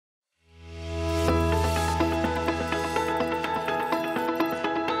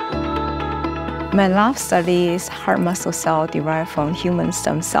My lab studies heart muscle cell derived from human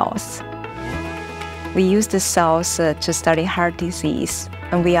stem cells. We use the cells to study heart disease,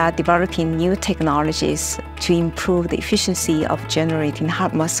 and we are developing new technologies to improve the efficiency of generating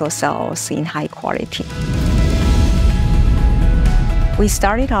heart muscle cells in high quality. We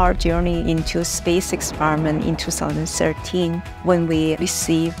started our journey into space experiment in 2013 when we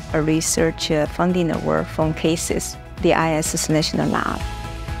received a research funding award from CASES, the ISS National Lab.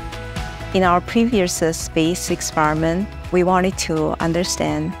 In our previous space experiment, we wanted to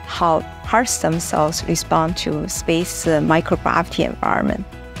understand how heart stem cells respond to space microgravity environment.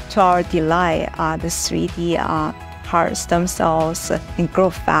 To our delight, the 3D heart stem cells can grow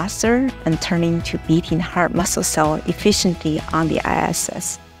faster and turn into beating heart muscle cell efficiently on the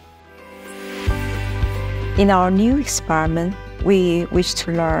ISS. In our new experiment, we wish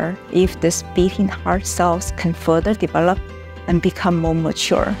to learn if these beating heart cells can further develop and become more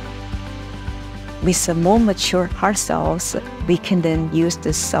mature. With the more mature heart cells, we can then use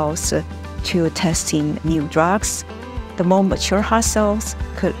the cells to test in new drugs. The more mature heart cells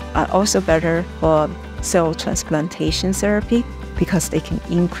are also better for cell transplantation therapy because they can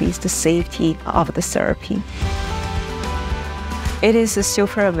increase the safety of the therapy. It is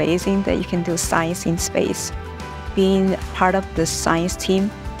super amazing that you can do science in space. Being part of the science team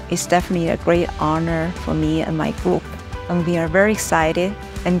is definitely a great honor for me and my group, and we are very excited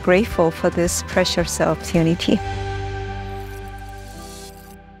and grateful for this precious opportunity.